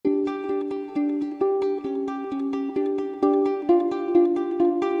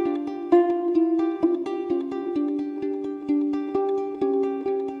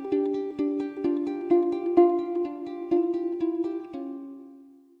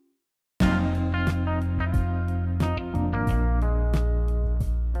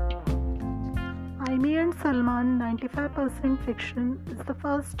One 95% Fiction is the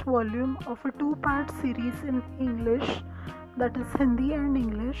first volume of a two-part series in English, that is Hindi and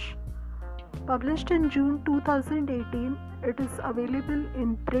English. Published in June 2018, it is available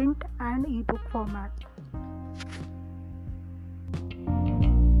in print and ebook format.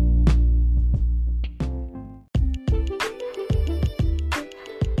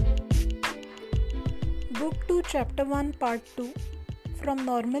 Book 2 Chapter 1 Part 2 From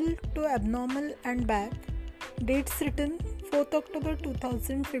Normal to Abnormal and Back. Dates written 4th October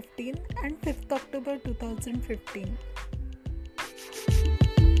 2015 and 5th October 2015.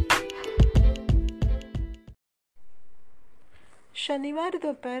 शनिवार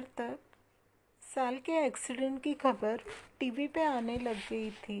दोपहर तक साल के accident की खबर TV पे आने लग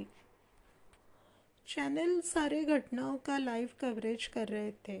गई थी। चैनल सारे घटनाओं का लाइव कवरेज कर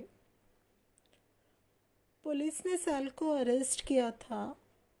रहे थे। पुलिस ने साल को अरेस्ट किया था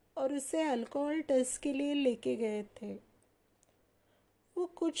और उसे अल्कोहल टेस्ट के लिए लेके गए थे। वो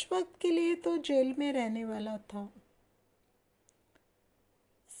कुछ वक्त के लिए तो जेल में रहने वाला था।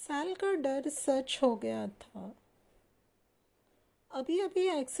 साल का डर सच हो गया था। अभी अभी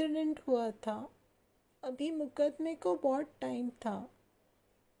एक्सीडेंट हुआ था, अभी मुकदमे को बहुत टाइम था,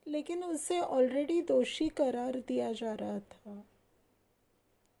 लेकिन उसे ऑलरेडी दोषी करार दिया जा रहा था।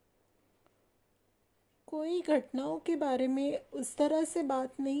 कोई घटनाओं के बारे में उस तरह से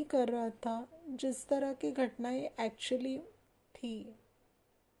बात नहीं कर रहा था जिस तरह की घटनाएं एक्चुअली थी।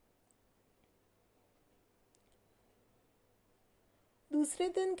 दूसरे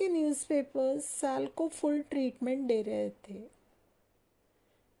दिन के न्यूज़पेपर्स साल को फुल ट्रीटमेंट दे रहे थे।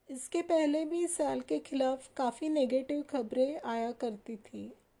 इसके पहले भी साल के खिलाफ काफ़ी नेगेटिव खबरें आया करती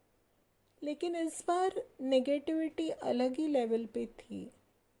थी, लेकिन इस बार नेगेटिविटी अलग ही लेवल पे थी।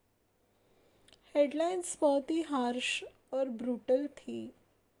 हेडलाइंस बहुत ही हार्श और ब्रूटल थी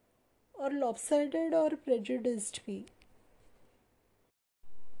और लॉपसाइडेड और प्रेजुडिस्ड भी।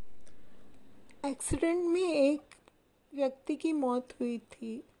 एक्सीडेंट में एक व्यक्ति की मौत हुई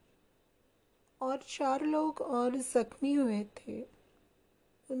थी और 4 लोग और ज़ख्मी हुए थे।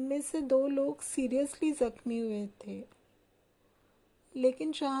 उनमें से 2 लोग सीरियसली ज़ख्मी हुए थे।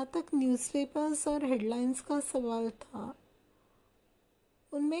 लेकिन जहाँ तक न्यूज़पेपर्स और हेडलाइंस का सवाल था,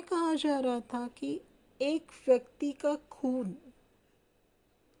 उनमें कहा जा रहा था कि एक व्यक्ति का खून,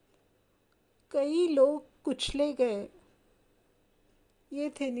 कई लोग कुचले गए। ये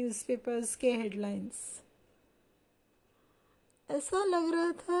थे न्यूज़पेपर्स के हेडलाइंस। ऐसा लग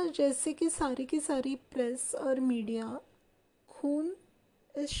रहा था जैसे कि सारी की सारी प्रेस और मीडिया खून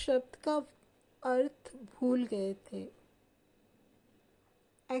इस शब्द का अर्थ भूल गए थे।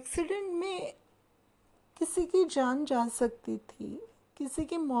 एक्सीडेंट में किसी की जान जा सकती थी, किसी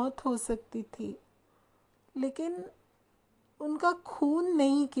की मौत हो सकती थी, लेकिन उनका खून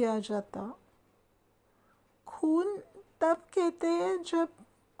नहीं किया जाता। खून तब कहते हैं जब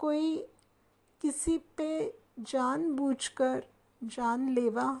कोई किसी पे जानबूझकर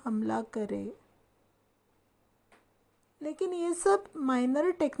जानलेवा हमला करे। लेकिन ये सब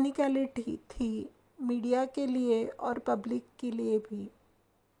माइनर टेक्निकलिटी थी मीडिया के लिए और पब्लिक के लिए भी।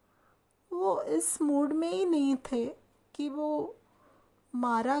 वो इस मूड में ही नहीं थे कि वो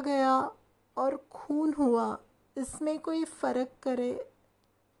मारा गया और खून हुआ, इसमें कोई फ़र्क करे।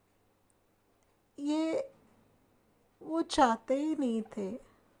 ये वो चाहते ही नहीं थे।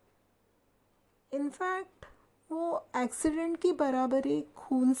 इनफैक्ट वो एक्सीडेंट की बराबरी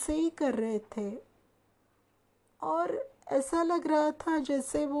खून से ही कर रहे थे और ऐसा लग रहा था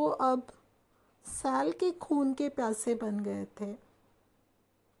जैसे वो अब साल के खून के प्यासे बन गए थे।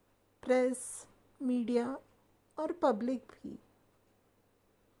 प्रेस, मीडिया और पब्लिक भी।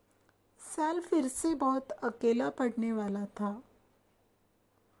 साल फिर से बहुत अकेला पड़ने वाला था,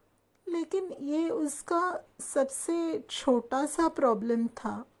 लेकिन ये उसका सबसे छोटा सा प्रॉब्लम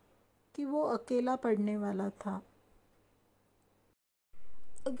था कि वो अकेला पड़ने वाला था।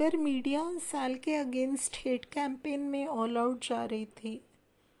 अगर मीडिया साल के अगेंस्ट हेट कैंपेन में ऑल आउट जा रही थी,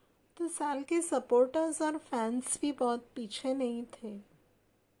 तो साल के सपोर्टर्स और फैंस भी बहुत पीछे नहीं थे।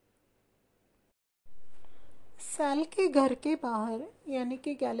 साल के घर के बाहर, यानी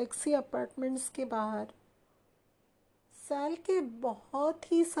कि गैलेक्सी अपार्टमेंट्स के बाहर, साल के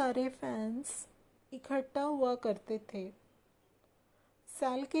बहुत ही सारे फैंस इकट्ठा हुआ करते थे,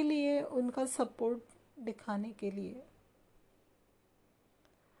 साल के लिए उनका सपोर्ट दिखाने के लिए।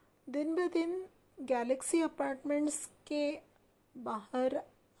 दिन ब दिन गैलेक्सी अपार्टमेंट्स के बाहर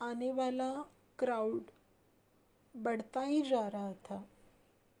आने वाला क्राउड बढ़ता ही जा रहा था।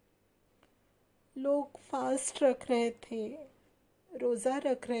 लोग फास्ट रख रहे थे, रोज़ा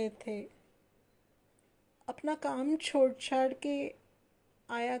रख रहे थे, अपना काम छोड़ छाड़ के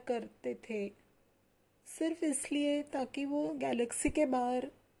आया करते थे, सिर्फ इसलिए ताकि वो गैलेक्सी के बाहर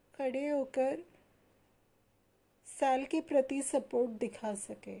खड़े होकर सैल के प्रति सपोर्ट दिखा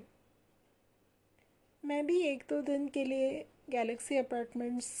सके। मैं भी एक दो दिन के लिए गैलेक्सी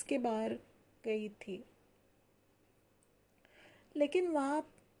अपार्टमेंट्स के बाहर गई थी, लेकिन वहाँ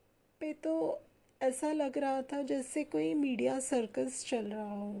पे तो ऐसा लग रहा था जैसे कोई मीडिया सर्कस चल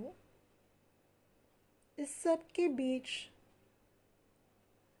रहा हो। इस सब के बीच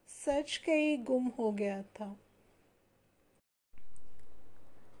सच कहीं गुम हो गया था।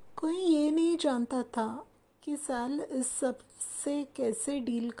 कोई ये नहीं जानता था कि सैल इस सब से कैसे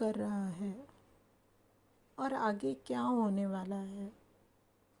डील कर रहा है और आगे क्या होने वाला है।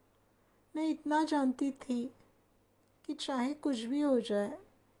 मैं इतना जानती थी कि चाहे कुछ भी हो जाए,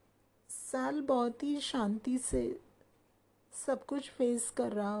 सैल बहुत ही शांति से सब कुछ फेस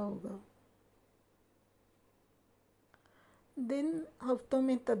कर रहा होगा। दिन हफ्तों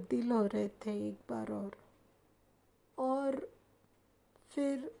में तब्दील हो रहे थे एक बार और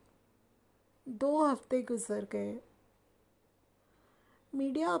फिर 2 हफ्ते गुजर गए।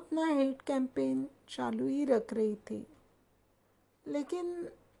 मीडिया अपना हेट कैंपेन चालू ही रख रही थी, लेकिन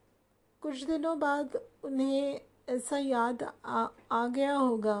कुछ दिनों बाद उन्हें ऐसा याद आ गया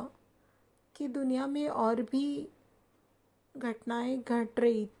होगा कि दुनिया में और भी घटनाएं घट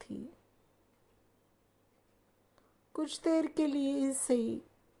रही थी। कुछ देर के लिए सही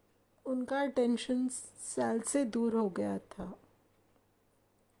उनका अटेंशन सैल से दूर हो गया था।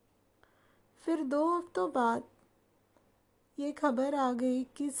 फिर 2 हफ्तों बाद ये खबर आ गई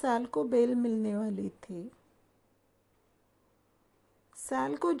कि सैल को बेल मिलने वाली थी।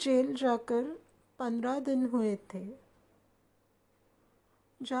 सैल को जेल जाकर 15 दिन हुए थे।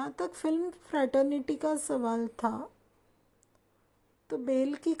 जहाँ तक फिल्म फ्रेटर्निटी का सवाल था, तो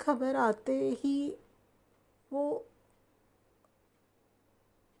बेल की खबर आते ही वो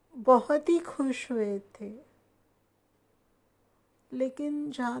बहुत ही खुश हुए थे। लेकिन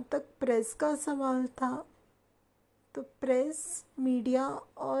जहाँ तक प्रेस का सवाल था, तो प्रेस, मीडिया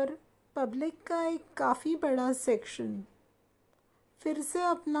और पब्लिक का एक काफ़ी बड़ा सेक्शन फिर से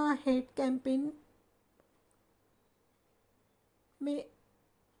अपना हेट कैंपेन में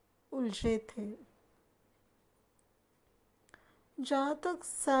उलझे थे। जहाँ तक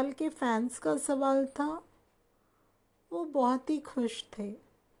सैल के फैंस का सवाल था, वो बहुत ही खुश थे।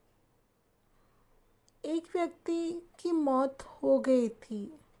 एक व्यक्ति की मौत हो गई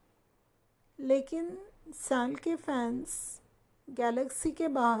थी, लेकिन सैल के फैंस गैलेक्सी के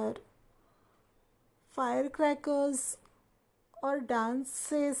बाहर फायर क्रैकर्स और डांस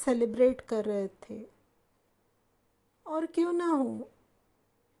से सेलिब्रेट कर रहे थे। और क्यों ना हो,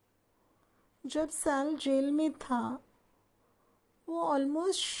 जब सैल जेल में था, वो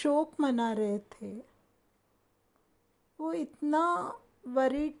ऑलमोस्ट शोक मना रहे थे। वो इतना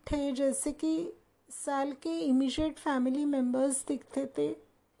वरीड थे, जैसे कि सैल के इमीडिएट फैमिली मेम्बर्स दिखते थे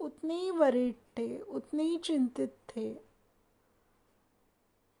उतने ही वरीड थे, उतने ही चिंतित थे,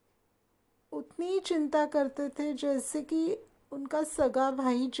 उतनी ही चिंता करते थे जैसे कि उनका सगा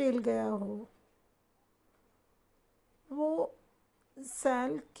भाई जेल गया हो। वो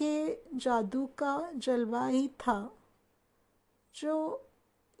सैल के जादू का जलवा ही था जो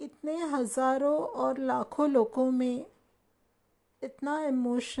इतने हज़ारों और लाखों लोगों में इतना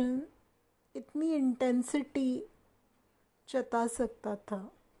इमोशन, इतनी इंटेंसिटी जता सकता था।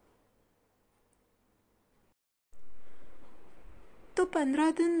 तो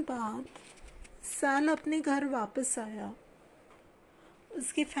 15 दिन बाद सैल अपने घर वापस आया।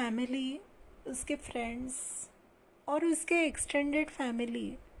 उसकी फैमिली, उसके फ्रेंड्स और उसके एक्सटेंडेड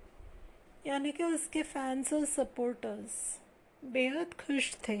फैमिली, यानी कि उसके फैंस और सपोर्टर्स बेहद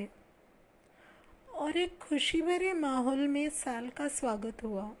खुश थे और एक खुशी भरे माहौल में सैल का स्वागत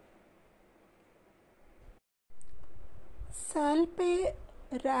हुआ। सैल पे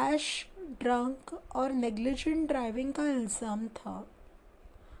रैश, ड्रंक और नेग्लिजेंट ड्राइविंग का इल्ज़ाम था।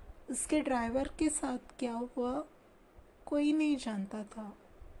 उसके ड्राइवर के साथ क्या हुआ कोई नहीं जानता था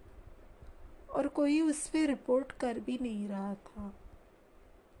और कोई उस पर रिपोर्ट कर भी नहीं रहा था।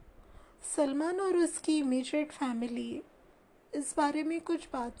 सलमान और उसकी इमीडिएट फैमिली इस बारे में कुछ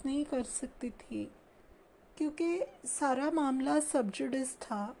बात नहीं कर सकती थी, क्योंकि सारा मामला सब जुडिस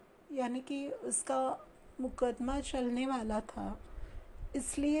था, यानी कि उसका मुकदमा चलने वाला था।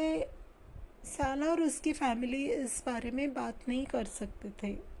 इसलिए सैल और उसकी फैमिली इस बारे में बात नहीं कर सकते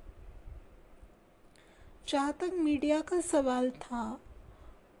थे। जहाँ तक मीडिया का सवाल था,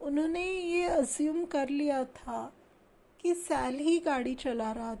 उन्होंने ये अज्यूम कर लिया था कि सैल ही गाड़ी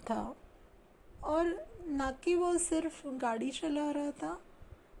चला रहा था, और ना कि वो सिर्फ गाड़ी चला रहा था,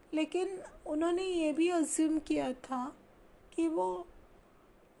 लेकिन उन्होंने ये भी अज्यूम किया था कि वो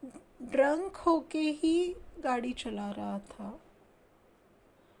ड्रंक होके ही गाड़ी चला रहा था।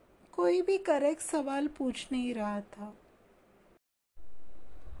 कोई भी करेक्ट सवाल पूछ नहीं रहा था।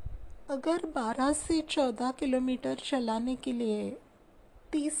 अगर 12 से 14 किलोमीटर चलाने के लिए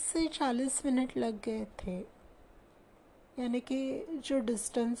 30 से 40 मिनट लग गए थे, यानी कि जो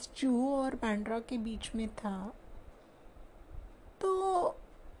डिस्टेंस जुहू और बांद्रा के बीच में था, तो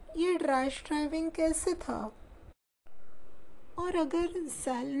ये रैश ड्राइविंग कैसे था? और अगर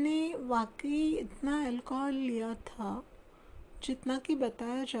सैल ने वाकई इतना अल्कोहल लिया था जितना कि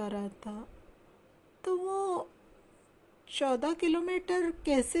बताया जा रहा था, तो वो 14 किलोमीटर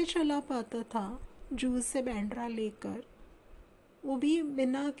कैसे चला पाता था जुहू से बांद्रा लेकर, वो भी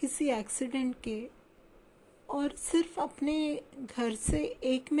बिना किसी एक्सीडेंट के, और सिर्फ अपने घर से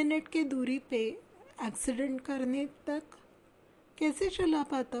 1 मिनट की दूरी पे एक्सीडेंट करने तक कैसे चला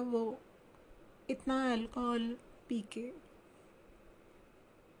पाता वो इतना अल्कोहल पी के?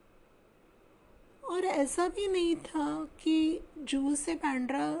 और ऐसा भी नहीं था कि जुहू से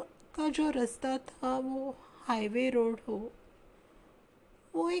बांद्रा का जो रास्ता था वो हाईवे रोड हो।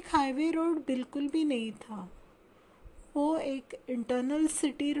 वो एक हाईवे रोड बिल्कुल भी नहीं था। वो एक इंटरनल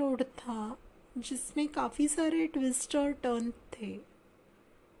सिटी रोड था जिसमें काफ़ी सारे ट्विस्ट और टर्न थे।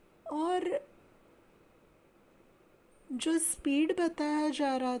 और जो स्पीड बताया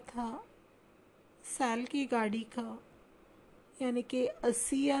जा रहा था सैल की गाड़ी का, यानी कि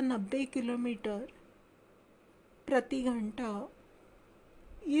 80 या 90 किलोमीटर प्रति घंटा,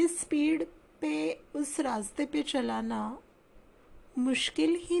 ये स्पीड पे उस रास्ते पे चलाना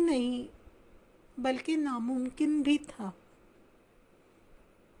मुश्किल ही नहीं बल्कि नामुमकिन भी था।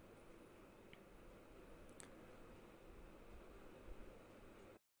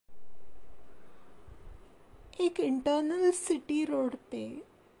 एक इंटरनल सिटी रोड पे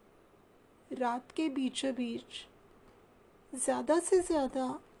रात के बीचों बीच ज़्यादा से ज़्यादा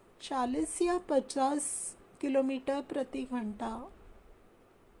 40 या 50 किलोमीटर प्रति घंटा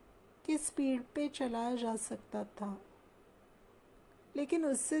की स्पीड पे चलाया जा सकता था, लेकिन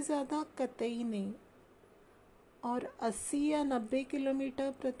उससे ज़्यादा कतई नहीं। और 80 या 90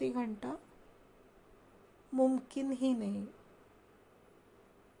 किलोमीटर प्रति घंटा मुमकिन ही नहीं,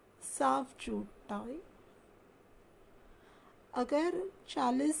 साफ झूठा। अगर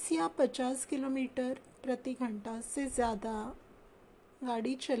 40 या 50 किलोमीटर प्रति घंटा से ज़्यादा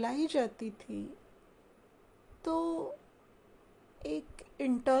गाड़ी चलाई जाती थी तो एक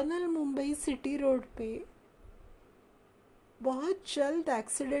इंटरनल मुंबई सिटी रोड पे बहुत जल्द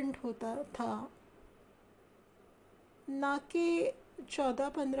एक्सीडेंट होता था, ना कि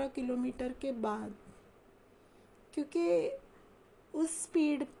 14-15 किलोमीटर के बाद, क्योंकि उस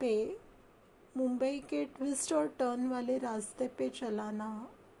स्पीड पे मुंबई के ट्विस्ट और टर्न वाले रास्ते पे चलाना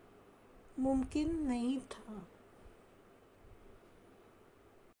मुमकिन नहीं था।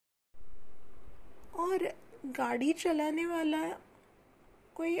 और गाड़ी चलाने वाला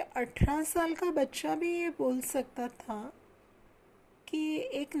कोई 18 साल का बच्चा भी ये बोल सकता था कि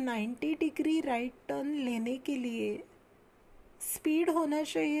एक 90 डिग्री राइट टर्न लेने के लिए स्पीड होना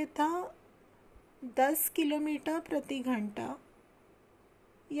चाहिए था 10 किलोमीटर प्रति घंटा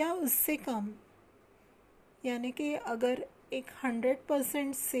या उससे कम। यानी कि अगर एक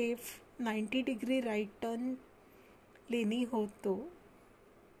 100% सेफ 90 डिग्री राइट टर्न लेनी हो तो,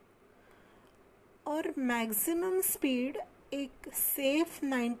 और मैक्सिमम स्पीड एक सेफ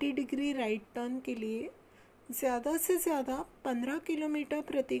 90 डिग्री राइट टर्न के लिए ज़्यादा से ज़्यादा 15 किलोमीटर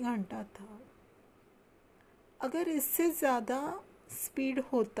प्रति घंटा था। अगर इससे ज़्यादा स्पीड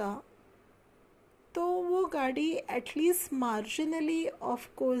होता तो वो गाड़ी एटलीस्ट मार्जिनली ऑफ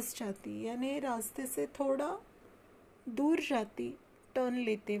कोर्स जाती, यानी रास्ते से थोड़ा दूर जाती टर्न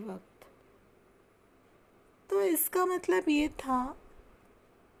लेते वक्त। तो इसका मतलब ये था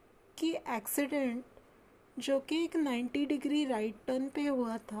कि एक्सीडेंट जो कि एक 90 डिग्री राइट टर्न पे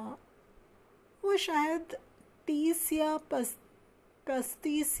हुआ था वो शायद 30 या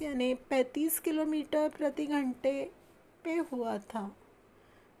 35 यानी 35 किलोमीटर प्रति घंटे पे हुआ था,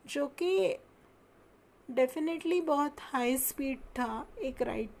 जो कि डेफिनेटली बहुत हाई स्पीड था एक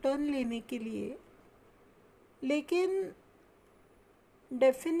राइट टर्न लेने के लिए। लेकिन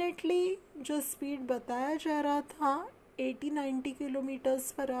डेफिनेटली जो स्पीड बताया जा रहा था 80-90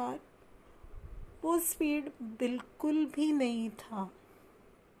 किलोमीटर्स पर आवर, वो स्पीड बिल्कुल भी नहीं था।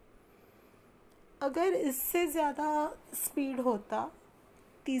 अगर इससे ज़्यादा स्पीड होता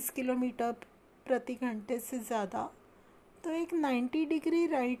 30 किलोमीटर प्रति घंटे से ज़्यादा, तो एक 90 डिग्री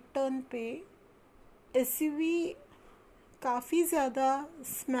राइट टर्न पे एसयूवी काफ़ी ज़्यादा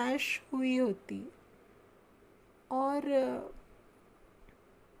स्मैश हुई होती। और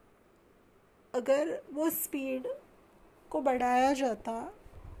अगर वो स्पीड को बढ़ाया जाता,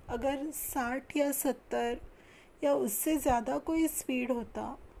 अगर 60 या 70 या उससे ज़्यादा कोई स्पीड होता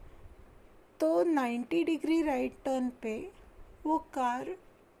तो 90 डिग्री राइट टर्न पे वो कार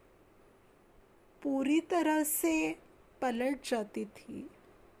पूरी तरह से पलट जाती थी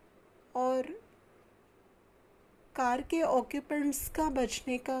और कार के ऑक्यूपेंट्स का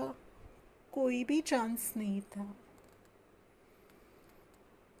बचने का कोई भी चांस नहीं था।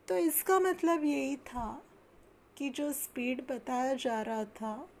 तो इसका मतलब यही था कि जो स्पीड बताया जा रहा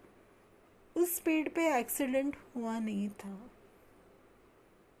था उस स्पीड पे एक्सीडेंट हुआ नहीं था।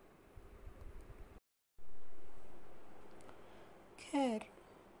 खैर,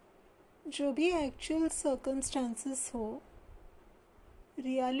 जो भी एक्चुअल सर्कमस्टांसेस हो,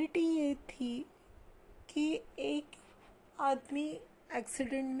 रियलिटी ये थी कि एक आदमी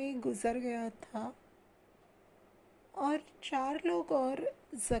एक्सीडेंट में गुजर गया था और 4 लोग और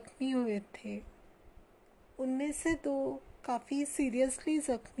ज़ख्मी हुए थे। उनमें से 2 काफ़ी सीरियसली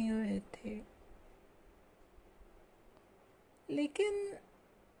ज़ख्मी हुए थे। लेकिन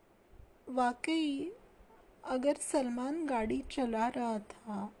वाकई अगर सलमान गाड़ी चला रहा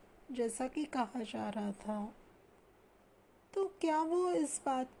था जैसा कि कहा जा रहा था, तो क्या वो इस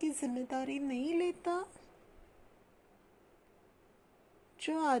बात की जिम्मेदारी नहीं लेता?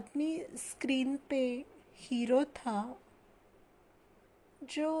 जो आदमी स्क्रीन पे हीरो था,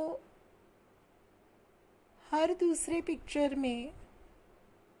 जो हर दूसरे पिक्चर में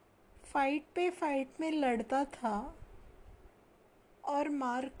फाइट पे फाइट में लड़ता था और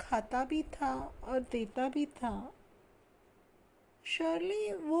मार खाता भी था और देता भी था,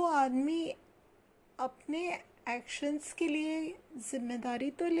 श्योरली वो आदमी अपने एक्शंस के लिए जिम्मेदारी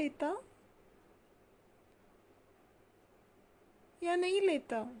तो लेता या नहीं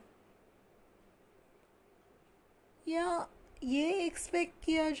लेता? या ये एक्सपेक्ट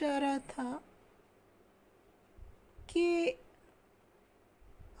किया जा रहा था कि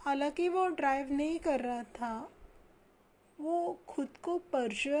हालांकि वो ड्राइव नहीं कर रहा था, वो खुद को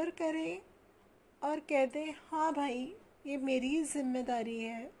परज्योर करे और कह दे हाँ भाई ये मेरी जिम्मेदारी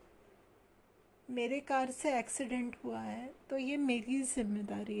है, मेरे कार से एक्सीडेंट हुआ है तो ये मेरी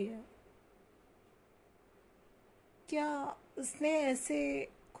जिम्मेदारी है। क्या उसने ऐसे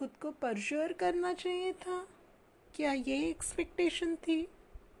खुद को परज्योर करना चाहिए था? क्या ये एक्सपेक्टेशन थी?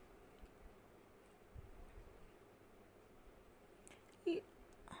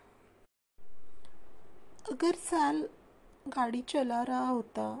 अगर सैल गाड़ी चला रहा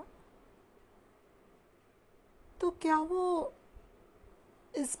होता तो क्या वो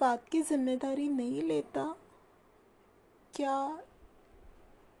इस बात की जिम्मेदारी नहीं लेता? क्या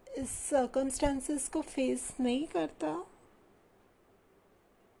इस सर्कमस्टांसेस को फेस नहीं करता?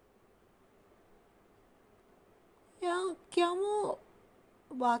 या क्या वो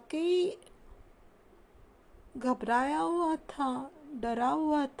वाकई घबराया हुआ था, डरा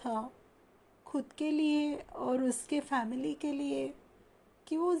हुआ था खुद के लिए और उसके फैमिली के लिए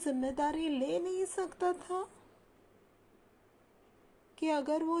कि वो जिम्मेदारी ले नहीं सकता था कि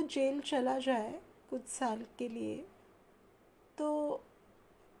अगर वो जेल चला जाए कुछ साल के लिए तो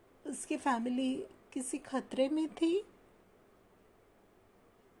उसकी फैमिली किसी खतरे में थी?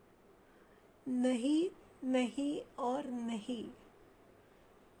 नहीं, नहीं और नहीं।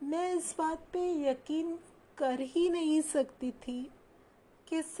 मैं इस बात पे यकीन कर ही नहीं सकती थी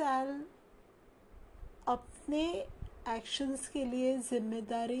कि सैल अपने एक्शंस के लिए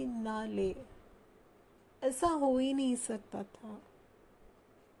जिम्मेदारी ना ले। ऐसा हो ही नहीं सकता था।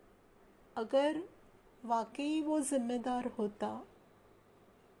 अगर वाकई वो जिम्मेदार होता,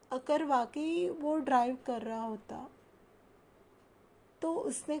 अगर वाकई वो ड्राइव कर रहा होता, तो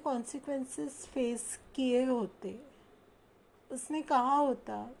उसने कॉन्सिक्वेंसेस फेस किए होते। उसने कहा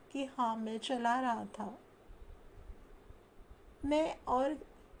होता कि हाँ मैं चला रहा था, मैं और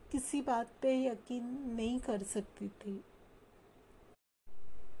किसी बात पे यकीन नहीं कर सकती थी।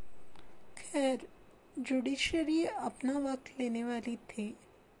 खैर, जुडिशरी अपना वक्त लेने वाली थी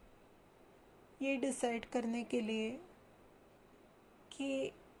ये डिसाइड करने के लिए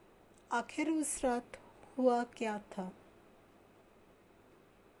कि आखिर उस रात हुआ क्या था।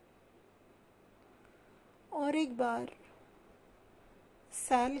 और एक बार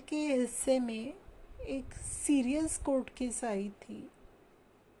सैल के हिस्से में एक सीरियस कोर्ट केस आई थी।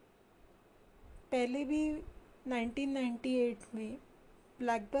 पहले भी 1998 में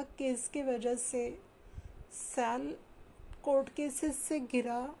ब्लैक बक केस की वजह से सैल कोर्ट केसेस से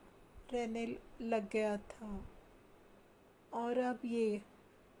घिरा रहने लग गया था और अब ये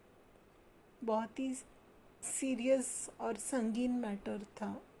बहुत ही सीरियस और संगीन मैटर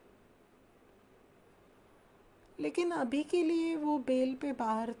था। लेकिन अभी के लिए वो बेल पे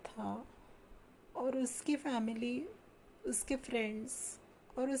बाहर था और उसकी फैमिली, उसके फ्रेंड्स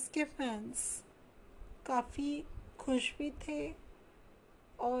और उसके फैंस काफ़ी खुश भी थे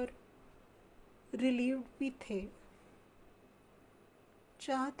और रिलीव्ड भी थे।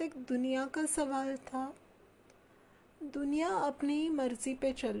 जहाँ तक दुनिया का सवाल था, दुनिया अपनी मर्जी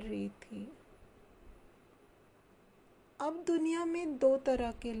पे चल रही थी। अब दुनिया में दो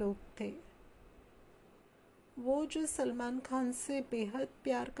तरह के लोग थे, वो जो सलमान खान से बेहद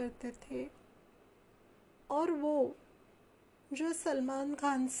प्यार करते थे और वो जो सलमान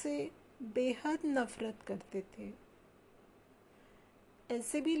खान से बेहद नफ़रत करते थे।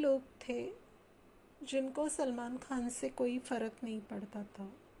 ऐसे भी लोग थे जिनको सलमान खान से कोई फ़र्क नहीं पड़ता था।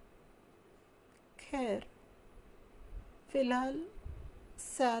 खैर, फ़िलहाल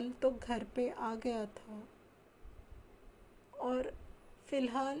सैल तो घर पे आ गया था और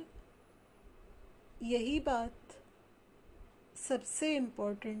फ़िलहाल यही बात सबसे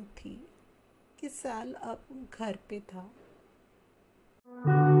इम्पोर्टेंट थी कि सैल अब घर पे था।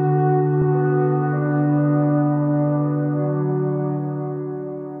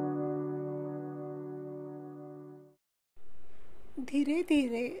 धीरे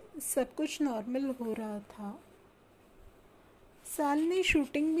धीरे सब कुछ नॉर्मल हो रहा था। सैल ने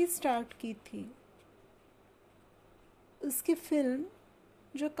शूटिंग भी स्टार्ट की थी। उसकी फिल्म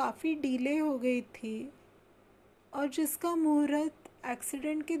जो काफ़ी डिले हो गई थी और जिसका मुहूर्त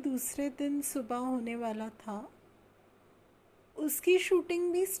एक्सीडेंट के दूसरे दिन सुबह होने वाला था, उसकी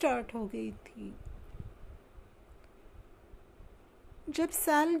शूटिंग भी स्टार्ट हो गई थी। जब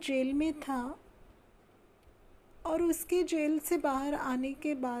सैल जेल में था और उसके जेल से बाहर आने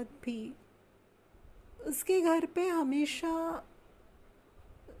के बाद भी उसके घर पे हमेशा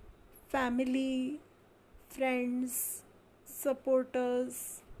family, friends, supporters,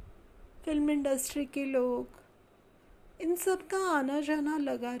 film industry के लोग, इन सब का आना जाना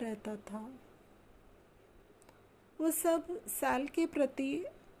लगा रहता था। वो सब सैल के प्रति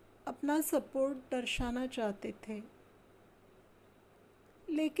अपना सपोर्ट दर्शाना चाहते थे।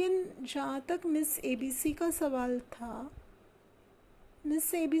 लेकिन जहाँ तक मिस एबीसी का सवाल था,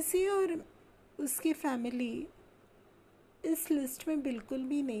 मिस एबीसी और उसकी फैमिली इस लिस्ट में बिल्कुल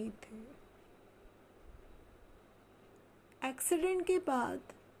भी नहीं थे। एक्सीडेंट के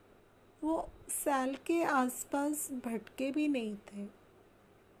बाद वो सैल के आसपास भटके भी नहीं थे।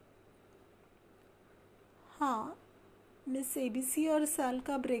 हाँ, मिस एबीसी और सैल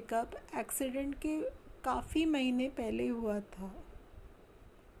का ब्रेकअप एक्सीडेंट के काफ़ी महीने पहले हुआ था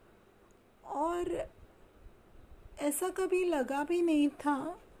और ऐसा कभी लगा भी नहीं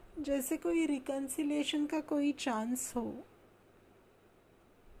था जैसे कोई रिकन्सिलिएशन का कोई चांस हो।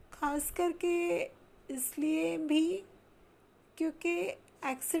 खास करके इसलिए भी क्योंकि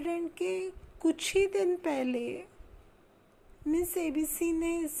एक्सीडेंट के कुछ ही दिन पहले मिस एबीसी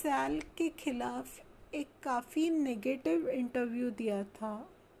ने सैल के खिलाफ एक काफ़ी नेगेटिव इंटरव्यू दिया था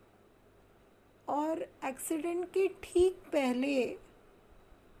और एक्सीडेंट के ठीक पहले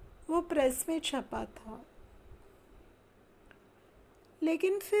वो प्रेस में छपा था।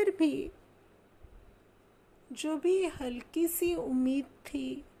 लेकिन फिर भी जो भी हल्की सी उम्मीद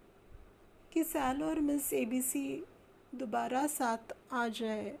थी कि सैल और मिस एबीसी दोबारा साथ आ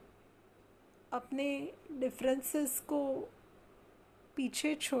जाए, अपने डिफरेंसेस को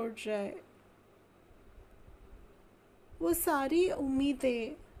पीछे छोड़ जाए, वो सारी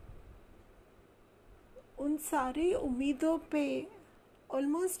उम्मीदें, उन सारी उम्मीदों पे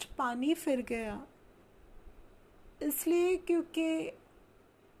ऑलमोस्ट पानी फिर गया। इसलिए क्योंकि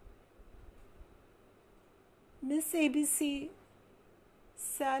मिस एबीसी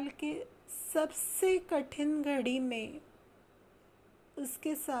सैल के सबसे कठिन घड़ी में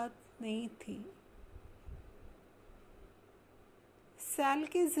उसके साथ नहीं थी। सैल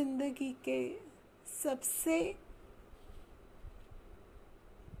की ज़िंदगी के सबसे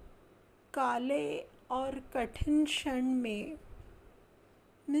काले और कठिन क्षण में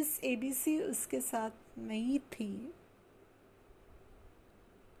मिस एबीसी उसके साथ नहीं थी।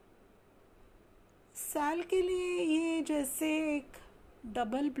 सैल के लिए ये जैसे एक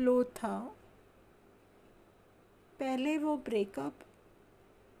डबल ब्लो था। पहले वो ब्रेकअप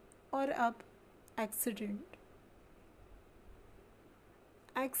और अब एक्सीडेंट।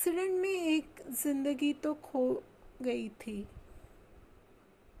 एक्सीडेंट में एक ज़िंदगी तो खो गई थी,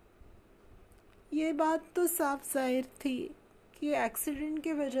 ये बात तो साफ जाहिर थी कि एक्सीडेंट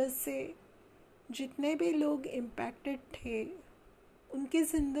की वजह से जितने भी लोग इम्पैक्टेड थे उनकी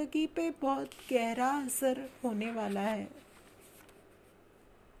ज़िंदगी पे बहुत गहरा असर होने वाला है।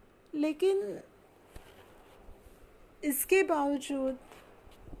 लेकिन इसके बावजूद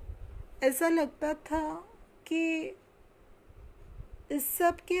ऐसा लगता था कि इस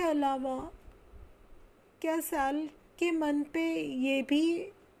सब के अलावा क्या सैल आपके मन पे ये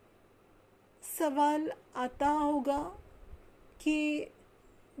भी सवाल आता होगा कि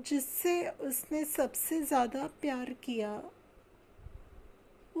जिससे उसने सबसे ज़्यादा प्यार किया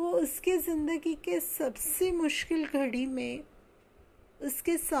वो उसके ज़िंदगी के सबसे मुश्किल घड़ी में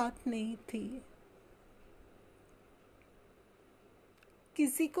उसके साथ नहीं थी।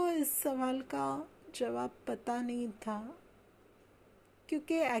 किसी को इस सवाल का जवाब पता नहीं था,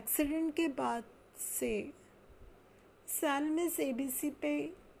 क्योंकि एक्सीडेंट के बाद से सैल मिस एबीसी पे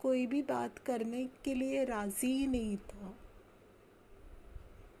कोई भी बात करने के लिए राज़ी ही नहीं था।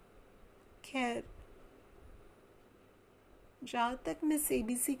 खैर, जहाँ तक मिस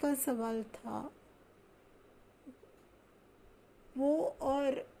एबीसी का सवाल था, वो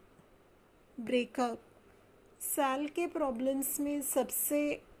और ब्रेकअप सैल के प्रॉब्लम्स में सबसे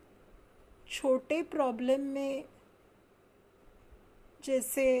छोटे प्रॉब्लम में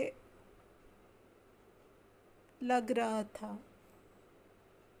जैसे लग रहा था।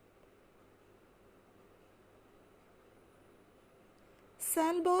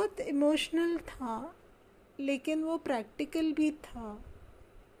 सैल बहुत इमोशनल था, लेकिन वो प्रैक्टिकल भी था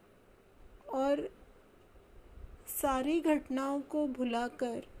और सारी घटनाओं को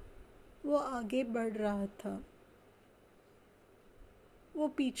भुलाकर वो आगे बढ़ रहा था। वो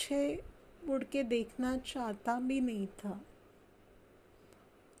पीछे मुड़ के देखना चाहता भी नहीं था।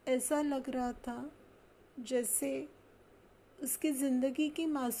 ऐसा लग रहा था जैसे उसकी ज़िंदगी की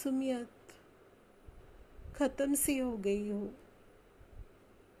मासूमियत ख़त्म सी हो गई हो।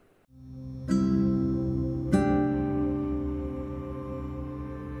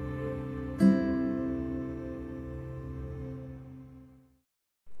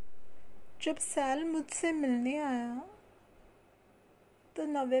 जब सैल मुझसे मिलने आया तो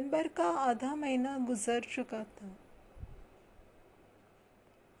नवंबर का आधा महीना गुजर चुका था।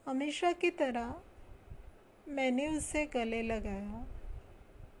 हमेशा की तरह मैंने उसे गले लगाया।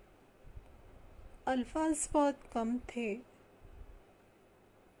 अल्फाज बहुत कम थे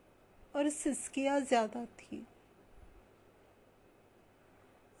और सिसकियाँ ज़्यादा थी।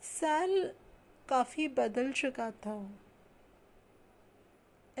 सैल काफ़ी बदल चुका था।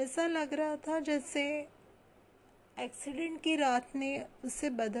 ऐसा लग रहा था जैसे एक्सीडेंट की रात ने उसे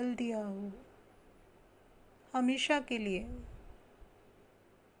बदल दिया हो, हमेशा के लिए।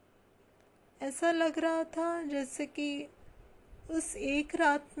 ऐसा लग रहा था जैसे कि उस एक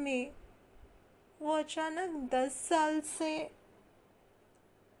रात में वो अचानक 10 साल से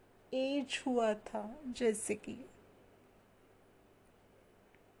एज हुआ था। जैसे कि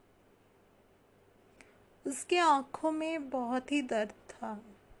उसके आँखों में बहुत ही दर्द था।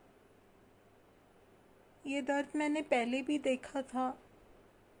 ये दर्द मैंने पहले भी देखा था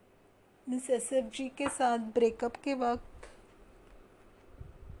मिस एसएफजी के साथ ब्रेकअप के वक्त,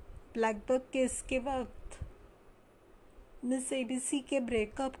 ब्लैकबक केस के वक्त, मिस एबीसी के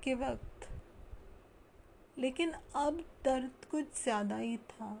ब्रेकअप के वक्त। लेकिन अब दर्द कुछ ज़्यादा ही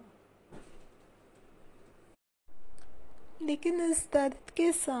था। लेकिन इस दर्द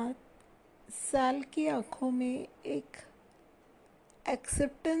के साथ सैल की आंखों में एक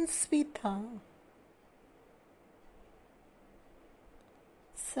एक्सेप्टेंस भी था।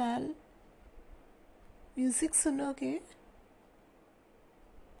 सैल, म्यूज़िक सुनोगे?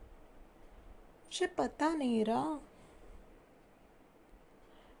 मुझे पता नहीं रहा।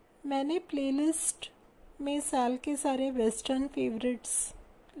 मैंने प्लेलिस्ट में सैल के सारे वेस्टर्न फेवरेट्स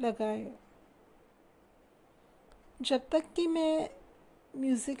लगाए। जब तक कि मैं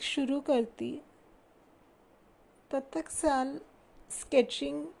म्यूज़िक शुरू करती तब तक सैल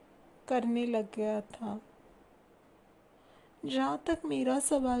स्केचिंग करने लग गया था। जहाँ तक मेरा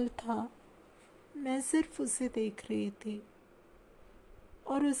सवाल था, मैं सिर्फ उसे देख रही थी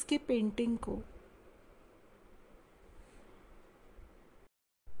और उसके पेंटिंग को।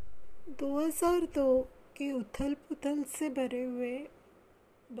 2002 के उथल पुथल से भरे हुए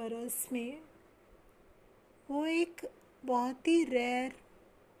बरस में वो एक बहुत ही रेयर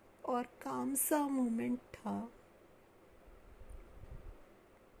और काम सा मोमेंट था।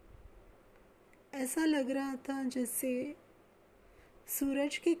 ऐसा लग रहा था जैसे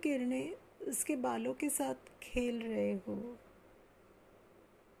सूरज की किरणें उसके बालों के साथ खेल रहे हो।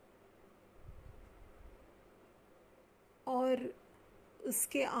 और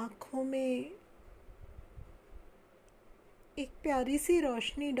उसके आँखों में एक प्यारी सी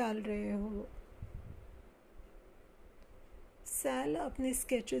रोशनी डाल रहे हो। सैल अपने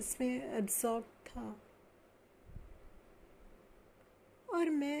स्केचेस में एब्जॉर्ब था और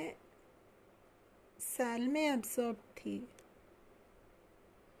मैं सैल में एब्जॉर्ब थी।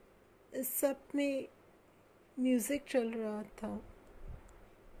 इस सब में म्यूज़िक चल रहा था।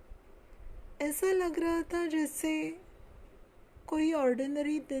 ऐसा लग रहा था जैसे कोई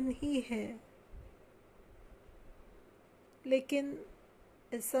ऑर्डिनरी दिन ही है, लेकिन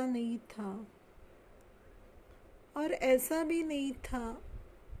ऐसा नहीं था। और ऐसा भी नहीं था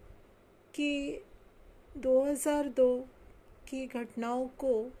कि 2002 की घटनाओं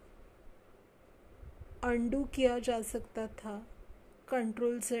को अंडू किया जा सकता था।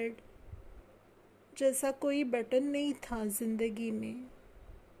 कंट्रोल Z जैसा कोई बटन नहीं था ज़िंदगी में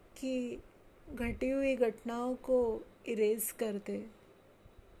कि घटी हुई घटनाओं को इरेज कर दे।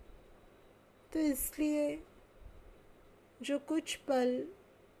 तो इसलिए जो कुछ पल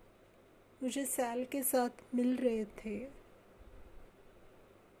मुझे सैल के साथ मिल रहे थे,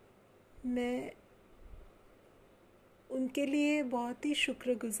 मैं उनके लिए बहुत ही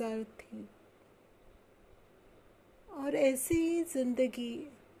शुक्रगुजार थी। और ऐसी ही ज़िंदगी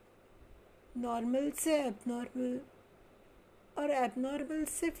नॉर्मल से एबनॉर्मल और एबनॉर्मल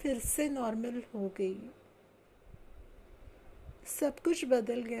से फिर से नॉर्मल हो गई। सब कुछ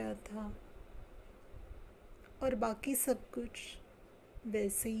बदल गया था और बाकी सब कुछ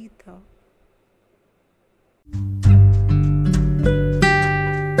वैसे ही था।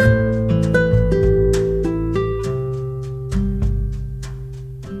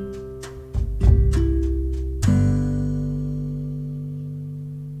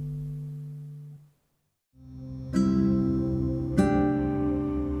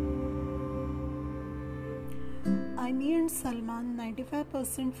 Aini and Salman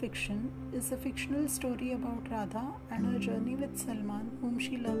 95% Fiction is a fictional story about Radha and her journey with Salman, whom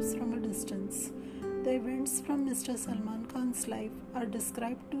she loves from a distance. The events from Mr. Salman Khan's life are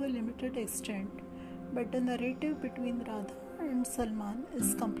described to a limited extent, but the narrative between Radha and Salman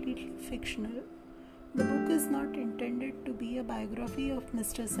is completely fictional. The book is not intended to be a biography of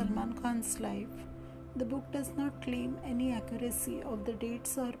Mr. Salman Khan's life. The book does not claim any accuracy of the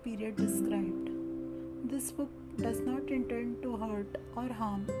dates or period described. This book does not intend to hurt or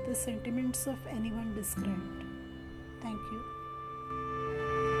harm the sentiments of anyone described. Thank you.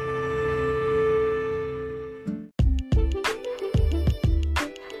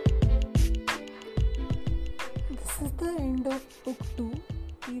 This is the end of Book 2.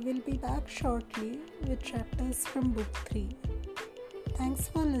 We will be back shortly with chapters from Book 3. Thanks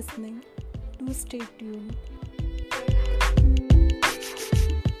for listening. Do stay tuned.